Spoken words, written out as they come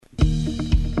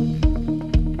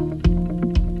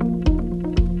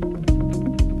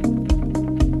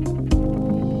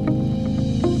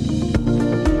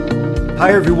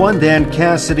Hi everyone, Dan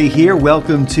Cassidy here.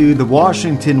 Welcome to the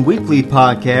Washington Weekly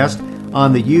Podcast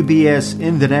on the UBS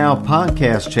In the Now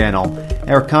podcast channel.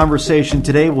 Our conversation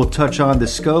today will touch on the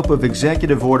scope of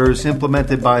executive orders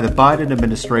implemented by the Biden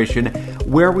administration,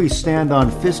 where we stand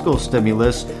on fiscal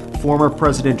stimulus, former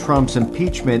President Trump's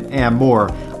impeachment, and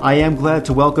more. I am glad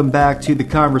to welcome back to the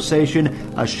conversation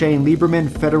Shane Lieberman,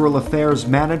 Federal Affairs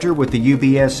Manager with the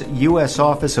UBS U.S.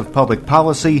 Office of Public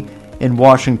Policy in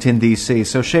Washington, D.C.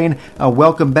 So Shane,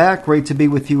 welcome back. Great to be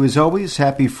with you as always.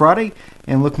 Happy Friday,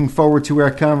 and looking forward to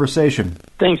our conversation.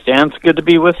 Thanks, Dan. It's good to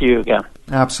be with you again.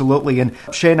 Absolutely. And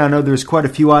Shane, I know there's quite a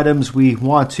few items we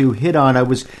want to hit on. I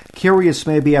was curious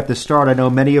maybe at the start. I know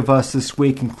many of us this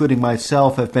week, including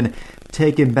myself, have been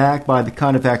taken back by the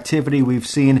kind of activity we've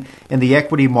seen in the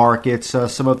equity markets,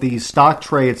 some of these stock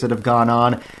trades that have gone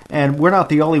on. And we're not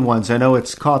the only ones. I know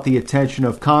it's caught the attention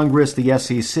of Congress, the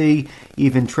SEC,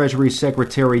 even Treasury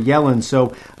Secretary Yellen.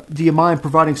 So do you mind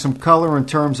providing some color in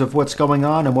terms of what's going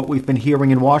on and what we've been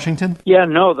hearing in Washington? Yeah,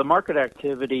 no, the market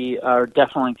activity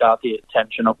definitely got the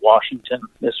attention of Washington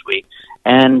this week.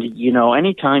 And, you know,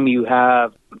 anytime you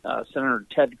have Senator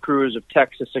Ted Cruz of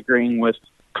Texas agreeing with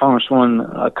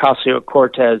Congresswoman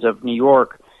Ocasio-Cortez of New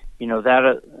York, you know,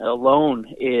 that alone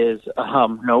is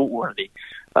noteworthy.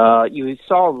 You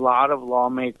saw a lot of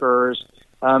lawmakers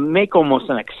make almost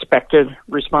an expected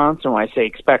response. And when I say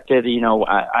expected, you know,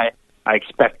 I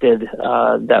expected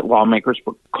that lawmakers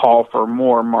would call for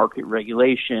more market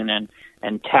regulation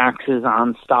and taxes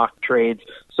on stock trades.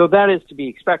 So that is to be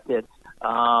expected.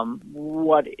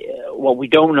 What we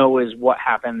don't know is what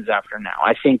happens after now.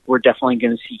 I think we're definitely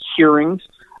going to see hearings,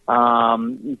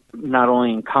 not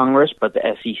only in Congress, but the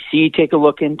SEC take a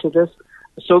look into this.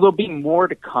 So there'll be more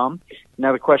to come.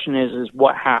 Now the question is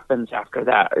what happens after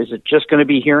that? Is it just going to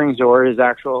be hearings, or is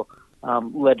actual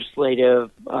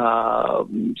legislative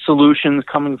solutions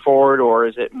coming forward, or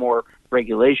is it more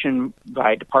regulation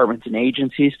by departments and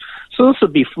agencies? So this will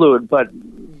be fluid, but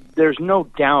there's no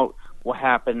doubt what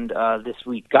happened this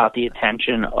week got the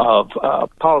attention of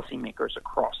policymakers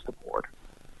across the board.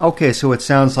 Okay, so it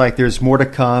sounds like there's more to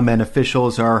come, and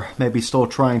officials are maybe still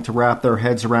trying to wrap their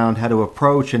heads around how to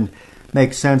approach and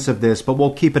make sense of this, but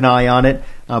we'll keep an eye on it.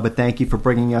 But thank you for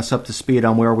bringing us up to speed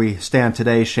on where we stand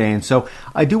today, Shane. So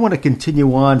I do want to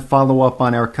continue on, follow up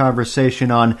on our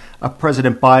conversation on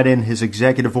President Biden, his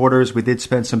executive orders. We did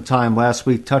spend some time last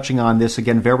week touching on this.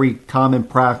 Again, very common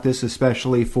practice,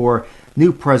 especially for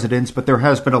new presidents, but there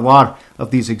has been a lot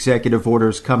of these executive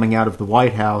orders coming out of the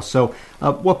White House. So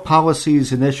what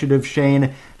policies, initiatives,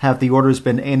 Shane, have the orders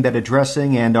been aimed at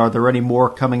addressing, and are there any more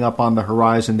coming up on the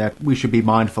horizon that we should be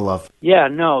mindful of? Yeah,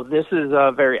 no, this is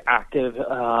a very active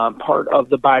part of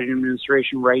the Biden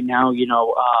administration right now. You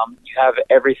know, you have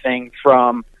everything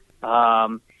from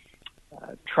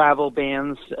travel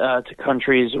bans to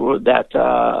countries that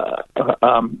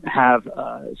have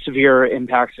severe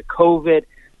impacts of COVID.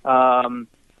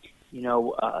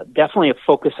 Definitely a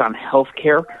focus on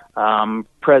healthcare.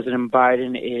 President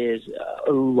Biden is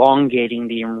elongating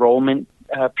the enrollment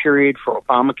period for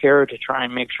Obamacare to try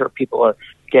and make sure people are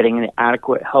getting the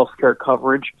adequate healthcare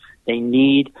coverage they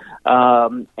need,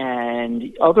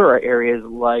 and other areas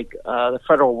like the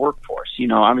federal workforce. You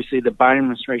know, obviously the Biden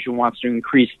administration wants to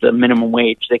increase the minimum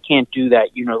wage. They can't do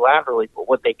that unilaterally, but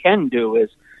what they can do is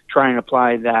try and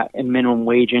apply that minimum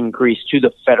wage increase to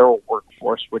the federal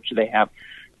workforce, which they have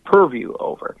purview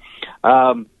over.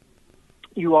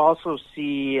 You also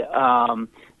see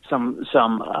some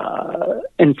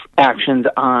actions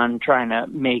on trying to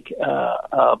make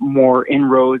more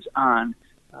inroads on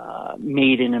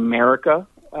Made in America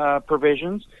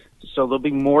provisions. So there'll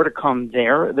be more to come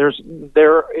there.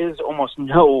 There is almost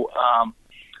no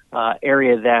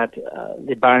area that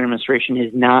the Biden administration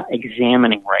is not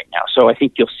examining right now. So I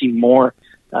think you'll see more,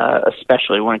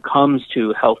 especially when it comes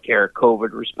to healthcare,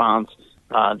 COVID response,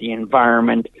 the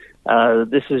environment.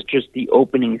 This is just the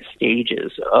opening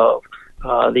stages of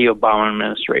the Obama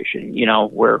administration. You know,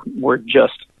 we're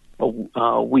just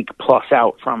a week plus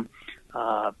out from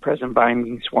President Biden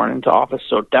being sworn into office,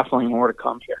 so definitely more to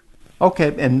come here.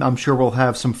 Okay, and I'm sure we'll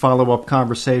have some follow-up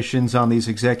conversations on these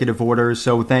executive orders,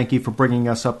 so thank you for bringing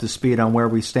us up to speed on where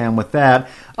we stand with that.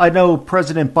 I know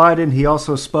President Biden, he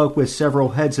also spoke with several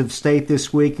heads of state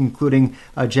this week, including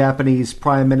Japanese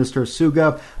Prime Minister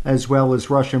Suga, as well as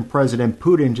Russian President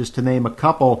Putin, just to name a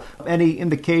couple. Any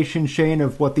indication, Shane,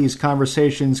 of what these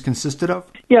conversations consisted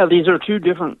of? Yeah, these are two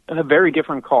very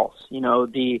different calls. You know,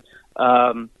 the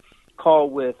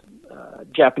call with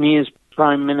Japanese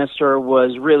Prime Minister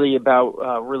was really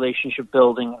about relationship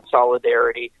building and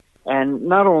solidarity, and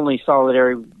not only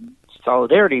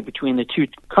solidarity between the two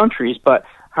countries, but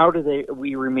how do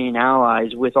we remain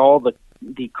allies with all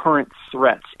the current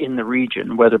threats in the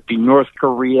region, whether it be North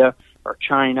Korea or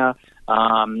China?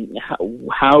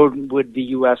 How would the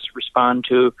U.S. respond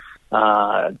to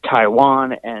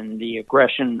Taiwan and the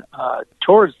aggression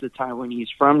towards the Taiwanese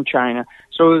from China?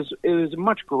 So it was a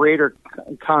much greater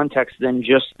context than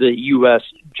just the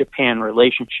U.S.-Japan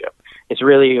relationship. It's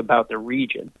really about the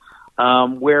region.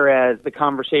 Whereas the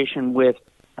conversation with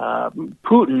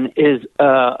Putin is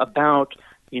about,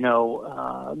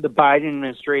 the Biden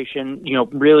administration,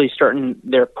 really starting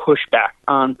their pushback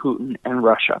on Putin and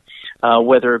Russia,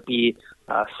 whether it be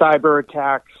cyber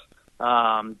attacks,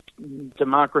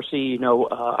 democracy.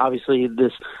 Obviously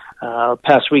this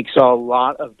past week saw a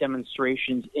lot of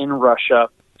demonstrations in Russia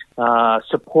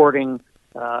supporting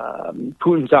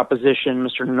Putin's opposition,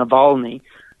 Mr. Navalny.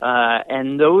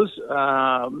 And those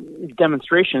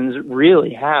demonstrations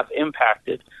really have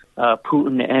impacted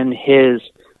Putin and his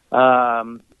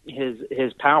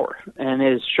power, and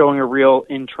is showing a real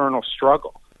internal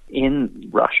struggle in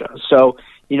Russia. So,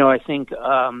 I think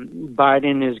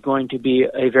Biden is going to be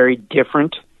take a very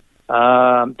different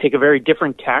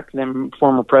tack than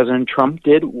former President Trump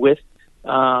did with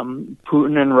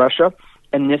Putin and Russia.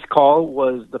 And this call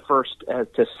was the first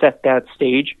to set that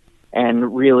stage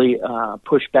and really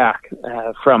push back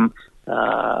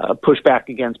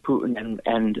against Putin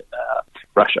and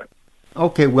Russia.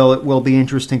 Okay, well, it will be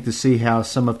interesting to see how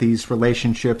some of these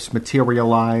relationships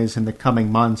materialize in the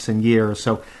coming months and years.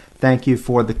 So thank you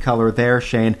for the color there,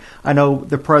 Shane. I know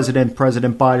President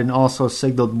Biden, also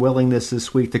signaled willingness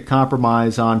this week to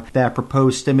compromise on that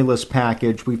proposed stimulus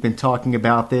package. We've been talking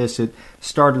about this. It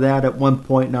started out at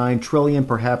 $1.9 trillion.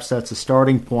 Perhaps that's a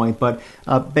starting point. But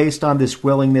based on this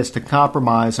willingness to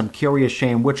compromise, I'm curious,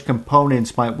 Shane, which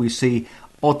components might we see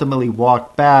ultimately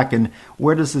walked back, and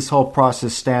where does this whole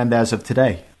process stand as of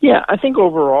today? Yeah, I think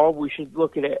overall we should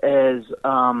look at it as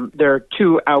there are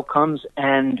two outcomes,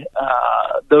 and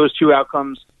those two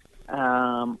outcomes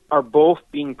are both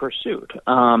being pursued.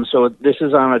 So this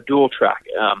is on a dual track.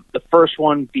 The first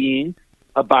one being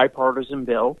a bipartisan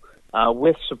bill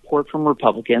with support from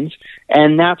Republicans,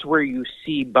 and that's where you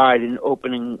see Biden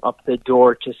opening up the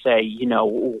door to say,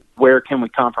 where can we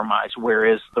compromise? Where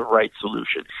is the right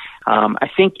solution? I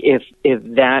think if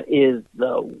that is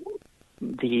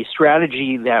the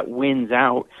strategy that wins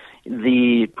out,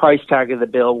 the price tag of the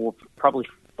bill will probably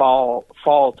fall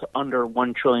to under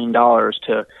 $1 trillion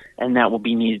and that will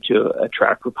be needed to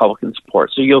attract Republican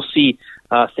support. So you'll see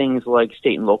things like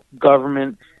state and local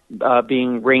government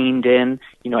being reined in.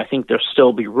 I think there'll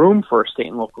still be room for state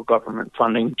and local government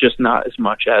funding, just not as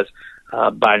much as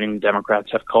Biden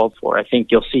Democrats have called for. I think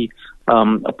you'll see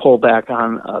a pullback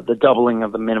on the doubling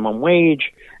of the minimum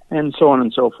wage and so on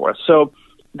and so forth. So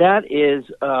that is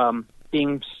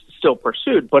being still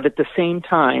pursued. But at the same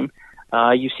time,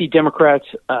 you see Democrats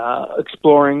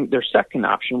exploring their second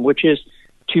option, which is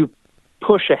to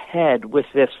push ahead with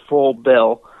this full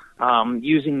bill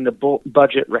using the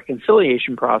budget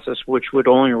reconciliation process, which would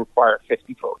only require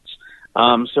 50 votes.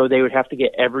 So they would have to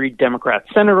get every Democrat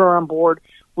senator on board,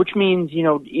 which means,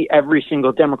 every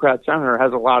single Democrat senator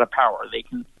has a lot of power. They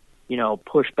can,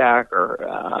 push back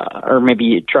or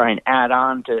maybe try and add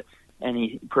on to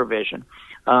any provision.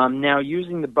 Now,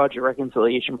 using the budget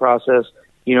reconciliation process,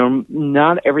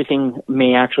 not everything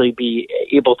may actually be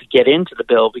able to get into the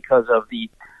bill because of the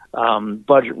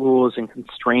budget rules and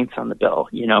constraints on the bill,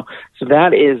 So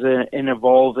that is an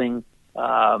evolving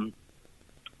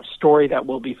story that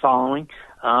we'll be following.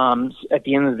 At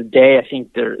the end of the day, I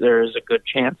think there is a good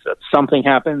chance that something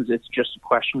happens. It's just a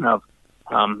question of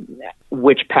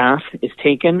which path is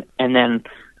taken, and then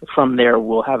from there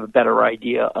we'll have a better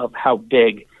idea of how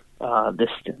big this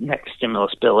next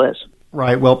stimulus bill is.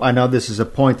 Right. Well, I know this is a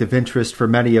point of interest for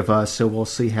many of us, so we'll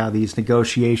see how these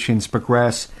negotiations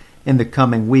progress in the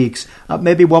coming weeks.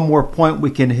 Maybe one more point we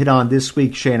can hit on this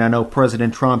week, Shane. I know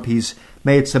President Trump, he's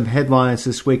made some headlines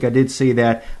this week. I did see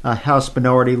that House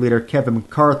Minority Leader Kevin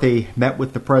McCarthy met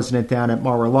with the president down at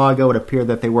Mar-a-Lago. It appeared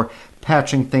that they were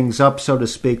patching things up, so to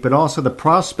speak, but also the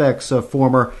prospects of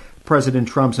former President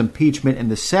Trump's impeachment in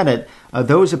the Senate,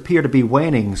 those appear to be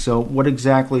waning. So what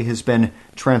exactly has been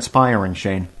transpiring,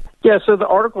 Shane? Yeah, so the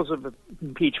articles of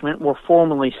impeachment were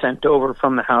formally sent over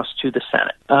from the House to the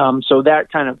Senate. So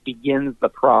that kind of begins the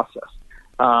process.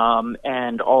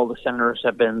 And all the senators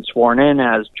have been sworn in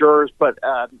as jurors, but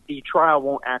the trial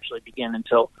won't actually begin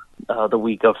until the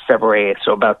week of February 8th,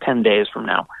 so about 10 days from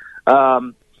now.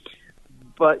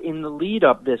 But in the lead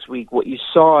up this week, what you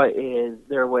saw is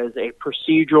there was a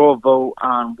procedural vote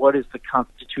on what is the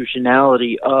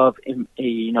constitutionality of,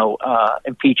 impeaching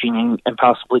and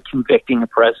possibly convicting a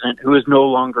president who is no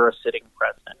longer a sitting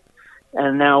president.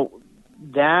 And now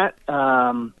that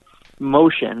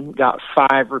motion got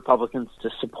 5 Republicans to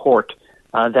support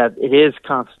that it is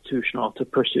constitutional to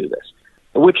pursue this,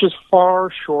 which is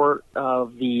far short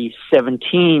of the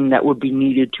 17 that would be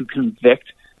needed to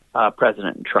convict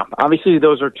President Trump. Obviously,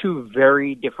 those are 2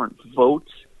 very different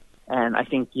votes, and I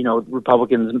think,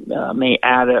 Republicans may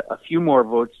add a few more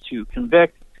votes to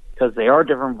convict because they are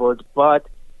different votes, but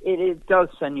it does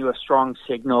send you a strong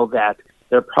signal that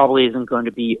there probably isn't going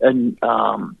to be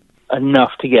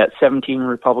enough to get 17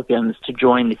 Republicans to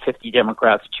join the 50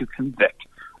 Democrats to convict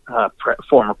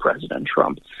former President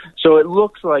Trump. So it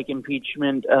looks like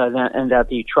impeachment and that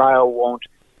the trial won't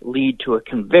lead to a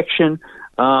conviction.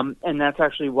 And that's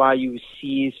actually why you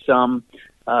see some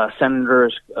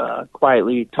senators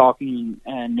quietly talking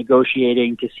and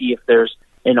negotiating to see if there's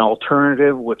an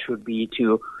alternative, which would be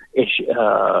to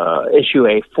issue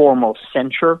a formal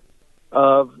censure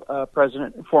of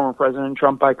former President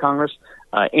Trump by Congress.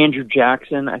 Andrew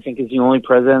Jackson, I think, is the only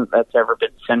president that's ever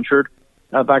been censured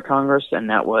by Congress, and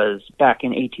that was back in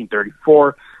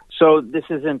 1834. So this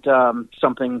isn't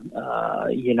something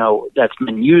that's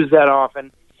been used that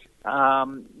often.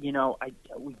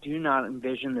 We do not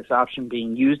envision this option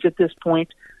being used at this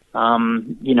point.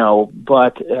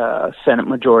 But Senate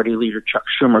Majority Leader Chuck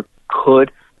Schumer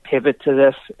could pivot to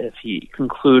this if he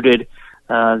concluded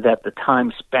that the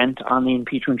time spent on the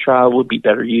impeachment trial would be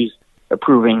better used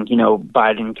approving,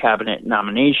 Biden cabinet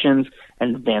nominations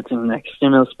and advancing the next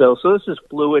stimulus bill. So this is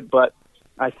fluid, but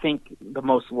I think the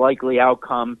most likely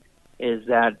outcome is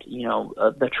that,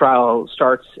 the trial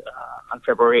starts on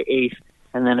February 8th,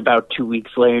 and then about 2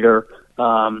 weeks later,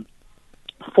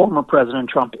 former President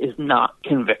Trump is not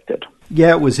convicted.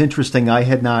 Yeah, it was interesting. I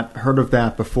had not heard of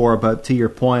that before, but to your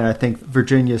point, I think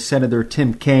Virginia Senator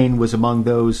Tim Kaine was among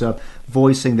those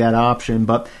voicing that option.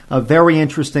 But a very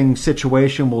interesting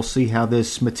situation. We'll see how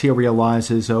this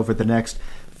materializes over the next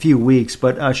few weeks.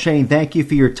 But Shane, thank you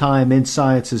for your time,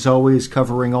 insights, as always,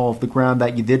 covering all of the ground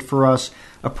that you did for us.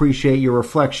 Appreciate your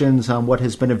reflections on what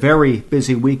has been a very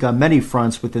busy week on many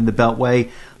fronts within the Beltway.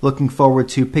 Looking forward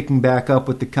to picking back up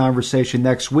with the conversation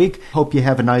next week. Hope you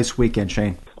have a nice weekend,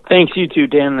 Shane. Thanks, you too,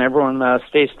 Dan. Everyone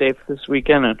stay safe this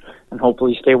weekend and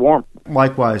hopefully stay warm.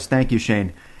 Likewise. Thank you,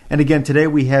 Shane. And again, today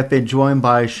we have been joined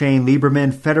by Shane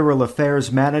Lieberman, Federal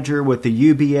Affairs Manager with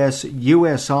the UBS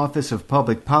U.S. Office of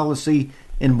Public Policy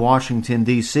in Washington,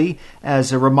 D.C.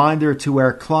 As a reminder to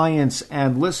our clients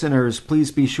and listeners,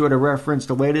 please be sure to reference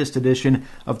the latest edition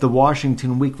of the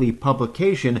Washington Weekly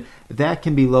publication. That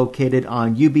can be located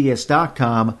on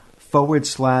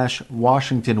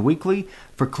ubs.com/Washington Weekly.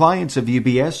 For clients of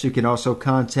UBS, you can also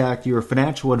contact your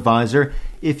financial advisor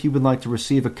if you would like to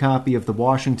receive a copy of the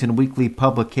Washington Weekly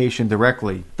publication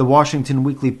directly. The Washington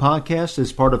Weekly podcast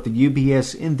is part of the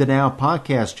UBS In the Now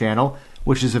podcast channel,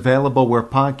 which is available where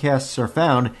podcasts are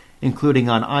found, including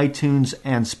on iTunes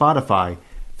and Spotify.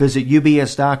 Visit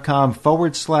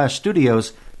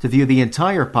ubs.com/studios to view the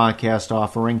entire podcast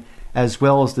offering, as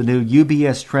well as the new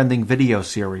UBS Trending video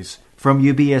series. From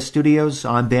UBS Studios,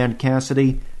 I'm Dan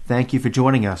Cassidy. Thank you for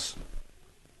joining us.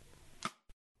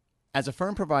 As a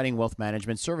firm providing wealth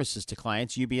management services to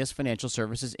clients, UBS Financial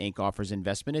Services, Inc. offers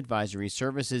investment advisory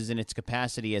services in its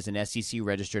capacity as an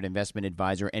SEC-registered investment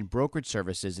advisor and brokerage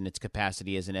services in its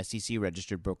capacity as an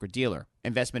SEC-registered broker-dealer.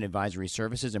 Investment advisory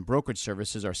services and brokerage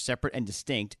services are separate and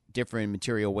distinct, differ in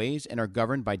material ways, and are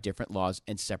governed by different laws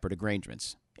and separate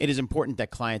arrangements. It is important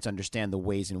that clients understand the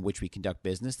ways in which we conduct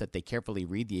business, that they carefully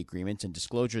read the agreements and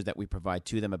disclosures that we provide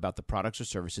to them about the products or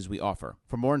services we offer.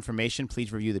 For more information,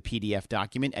 please review the PDF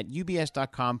document at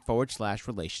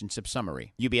ubs.com/relationship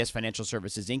summary. UBS Financial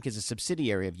Services, Inc. is a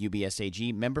subsidiary of UBS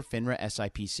AG, member FINRA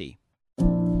SIPC.